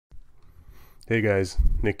Hey guys,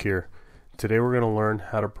 Nick here. Today we're going to learn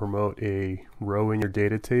how to promote a row in your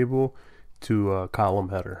data table to a column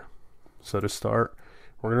header. So to start,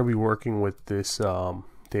 we're going to be working with this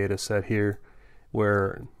data set here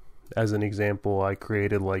where, as an example, I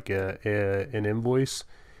created like an invoice,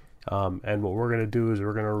 and what we're going to do is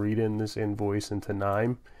we're going to read in this invoice into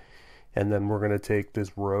Knime, and then we're going to take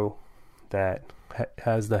this row that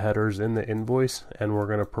has the headers in the invoice and we're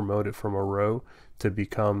going to promote it from a row to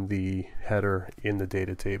become the header in the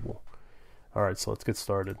data table. Alright, so let's get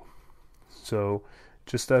started. So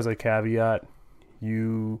just as a caveat,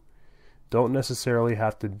 you don't necessarily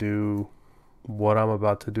have to do what I'm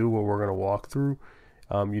about to do, what we're going to walk through.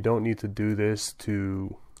 You don't need to do this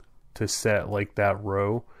to set like that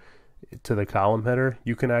row to the column header.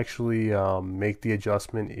 You can actually make the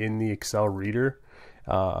adjustment in the Excel reader,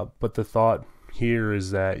 but the thought here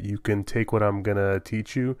is that you can take what I'm gonna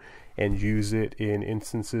teach you and use it in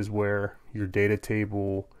instances where your data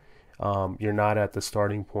table, you're not at the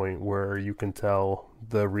starting point where you can tell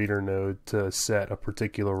the reader node to set a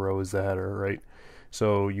particular row as the header, right?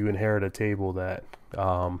 So you inherit a table that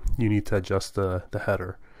you need to adjust the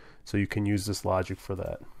header, so you can use this logic for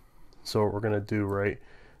that. So what we're gonna do right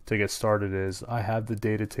to get started is I have the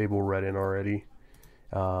data table read in already,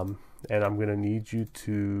 and I'm gonna need you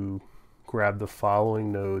to grab the following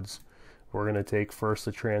nodes. We're going to take first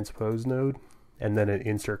a transpose node and then an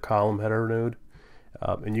insert column header node,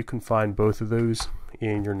 and you can find both of those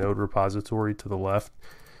in your node repository to the left.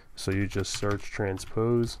 So you just search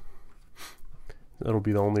transpose. It'll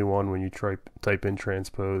be the only one when you type in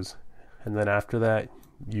transpose, and then after that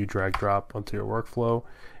you drag drop onto your workflow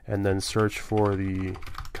and then search for the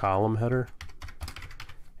column header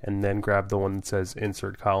and then grab the one that says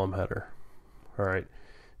insert column header. Alright,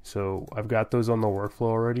 so I've got those on the workflow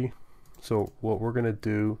already. So what we're going to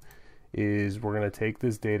do is we're going to take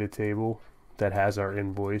this data table that has our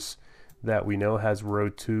invoice that we know has row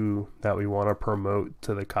 2 that we want to promote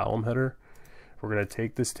to the column header. We're going to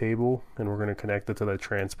take this table and we're going to connect it to the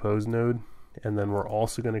transpose node, and then we're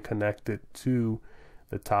also going to connect it to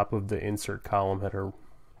the top of the insert column header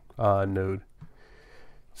node.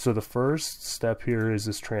 So the first step here is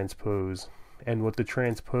this transpose. And what the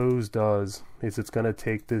transpose does is it's going to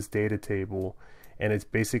take this data table and it's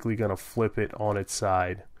basically going to flip it on its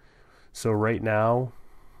side. So right now,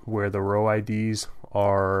 where the row IDs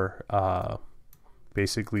are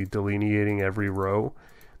basically delineating every row,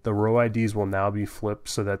 the row IDs will now be flipped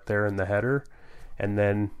so that they're in the header, and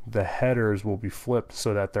then the headers will be flipped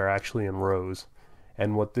so that they're actually in rows.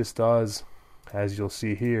 And what this does, as you'll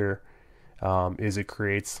see here, is it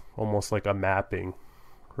creates almost like a mapping,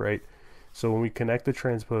 right? So when we connect the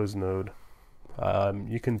transpose node,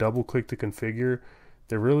 you can double click to configure.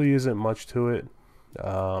 There really isn't much to it.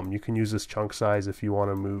 You can use this chunk size if you want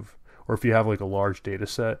to move, or if you have like a large data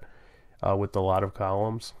set with a lot of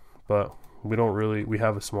columns, but we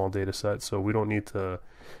have a small data set, so we don't need to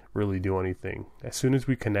really do anything. As soon as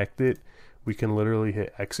we connect it, we can literally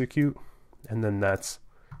hit execute, and then that's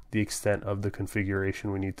the extent of the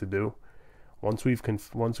configuration we need to do. Once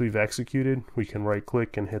we've executed, we can right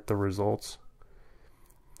click and hit the results.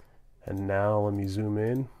 And now let me zoom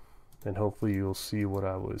in and hopefully you'll see what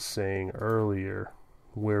I was saying earlier,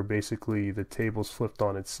 where basically the table's flipped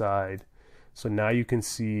on its side. So now you can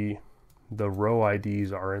see the row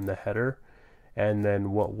IDs are in the header, and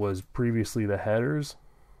then what was previously the headers,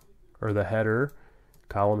 or the header,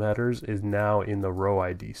 column headers, is now in the row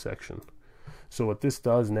ID section. So what this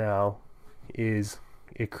does now is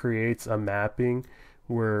it creates a mapping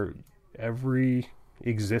where every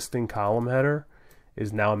existing column header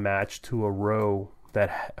is now matched to a row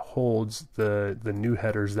that holds the new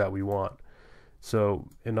headers that we want. So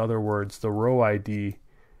in other words, the row ID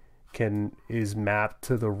is mapped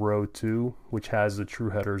to the row 2, which has the true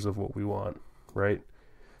headers of what we want, right?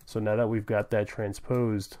 So now that we've got that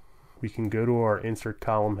transposed, we can go to our insert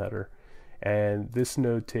column header, and this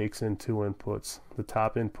node takes in 2 inputs. The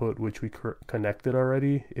top input, which we connected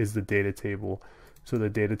already, is the data table. So the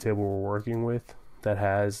data table we're working with that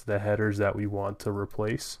has the headers that we want to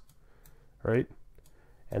replace, right?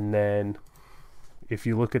 And then if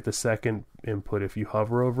you look at the second input, if you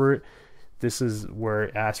hover over it, this is where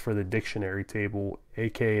it asks for the dictionary table,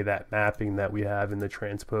 aka that mapping that we have in the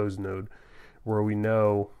transpose node, where we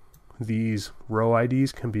know these row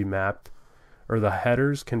IDs can be mapped, or the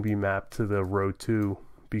headers can be mapped to the row 2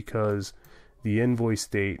 because the invoice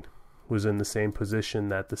date was in the same position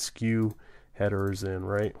that the SKU header is in,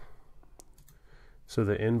 right? So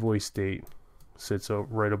the invoice date sits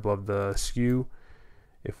right above the SKU.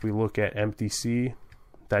 If we look at empty C,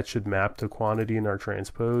 that should map to quantity in our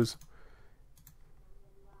transpose.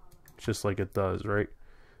 just like it does, right?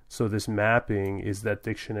 So this mapping is that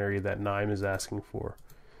dictionary that Knime is asking for.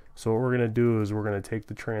 So what we're going to do is we're going to take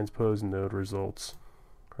the transpose node results,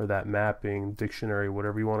 or that mapping, dictionary,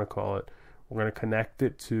 whatever you want to call it. We're going to connect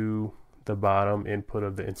it to the bottom input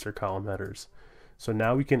of the insert column headers. So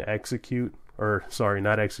now we can execute, or sorry,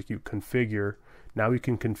 not execute, configure. Now we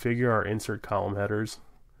can configure our insert column headers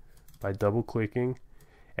by double clicking,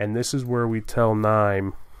 and this is where we tell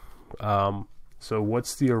Knime, so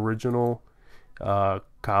what's the original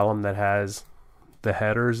column that has the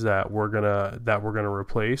headers that we're gonna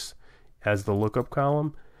replace as the lookup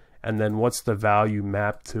column, and then what's the value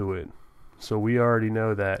mapped to it. So we already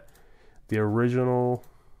know that the original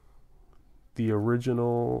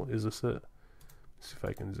is this it? Let's see if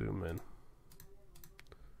I can zoom in.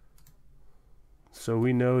 So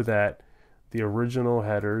we know that the original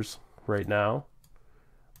headers right now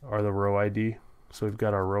are the row ID. So we've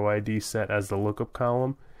got our row ID set as the lookup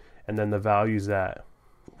column, and then the values that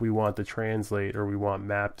we want to translate or we want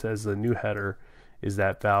mapped as the new header is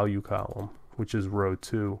that value column, which is row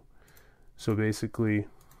 2. So basically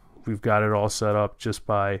we've got it all set up just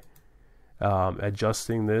by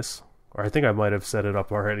adjusting this, or I think I might have set it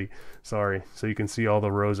up already, sorry. So you can see all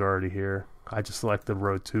the rows are already here. I just selected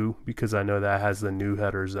row 2 because I know that has the new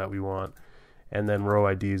headers that we want, and then row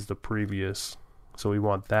ID is the previous. So we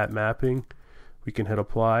want that mapping. We can hit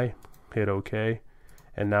apply, hit OK,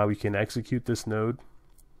 and now we can execute this node.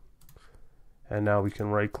 And now we can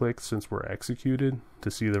right click since we're executed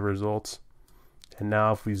to see the results. And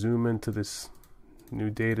now if we zoom into this new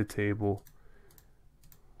data table,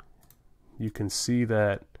 you can see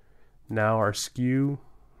that now our SKU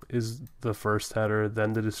is the first header,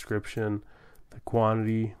 then the description, the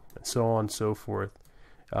quantity, and so on and so forth.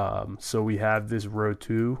 So we have this row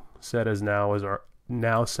 2 set as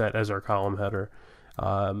now set as our column header.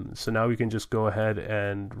 So now we can just go ahead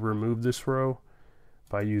and remove this row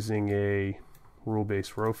by using a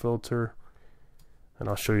rule-based row filter, and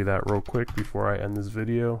I'll show you that real quick before I end this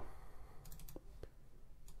video.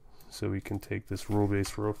 So we can take this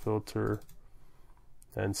rule-based row filter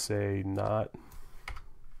and say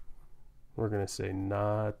we're going to say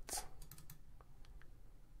not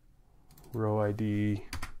row ID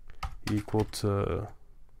equal to,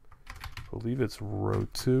 I believe it's row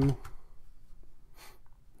 2.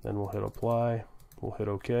 Then we'll hit apply, we'll hit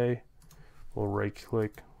OK, we'll right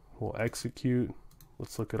click, we'll execute.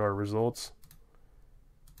 Let's look at our results.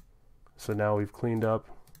 So now we've cleaned up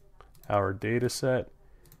our data set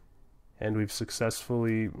and we've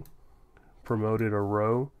successfully promoted a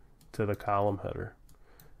row to the column header.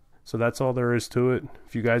 So that's all there is to it.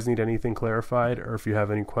 If you guys need anything clarified or if you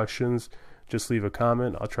have any questions, just leave a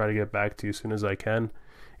comment. I'll try to get back to you as soon as I can.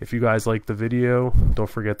 If you guys like the video, don't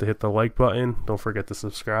forget to hit the like button, don't forget to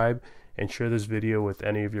subscribe, and share this video with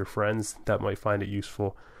any of your friends that might find it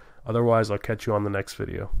useful. Otherwise, I'll catch you on the next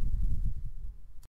video.